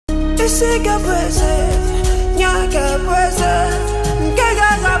You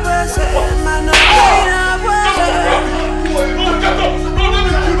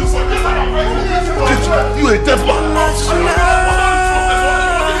a deaf man.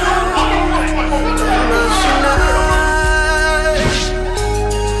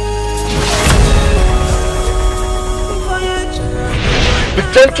 The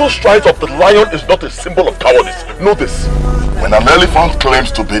gentle strides of the lion is not a symbol of cowardice. Know this. When an elephant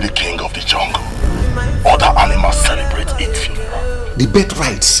claims to be the king of the jungle, other animals celebrate its funeral. The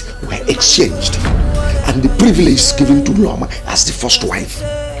birthrights were exchanged and the privilege given to Loma as the first wife.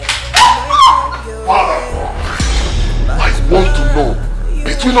 Father, I want to know,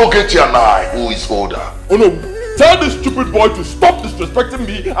 between Ogechi and I, who is older? Oh no, tell this stupid boy to stop disrespecting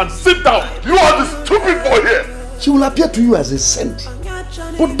me and sit down. You are the stupid boy here. She will appear to you as a saint,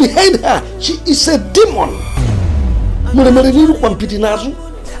 but behind her, she is a demon. I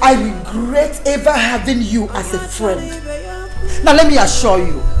regret ever having you as a friend. Now let me assure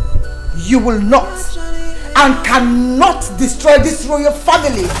you, you will not and cannot destroy this royal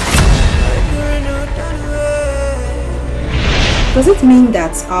family. Does it mean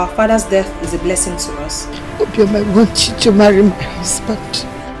that our father's death is a blessing to us? Obioma, I want you to marry my husband.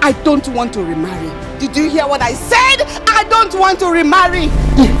 I don't want to remarry. Did you hear what I said? I don't want to remarry.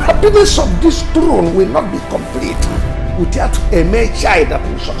 The happiness of this throne will not be complete without a male child that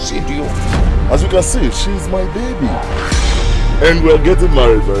will succeed you. As you can see, she's my baby. And we're getting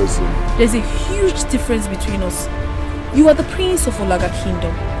married very soon. There's a huge difference between us. You are the prince of Olaga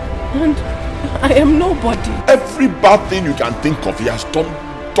Kingdom. And I am nobody. Every bad thing you can think of, he has done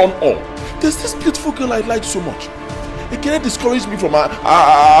all. There's this beautiful girl I like so much. He can't discourage me from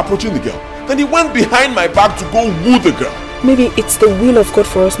approaching the girl. Then he went behind my back to go woo the girl. Maybe it's the will of God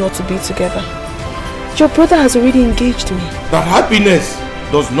for us not to be together. Your brother has already engaged me. That happiness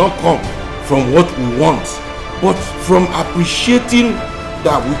does not come from what we want, but from appreciating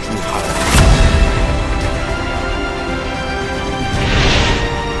that which we have.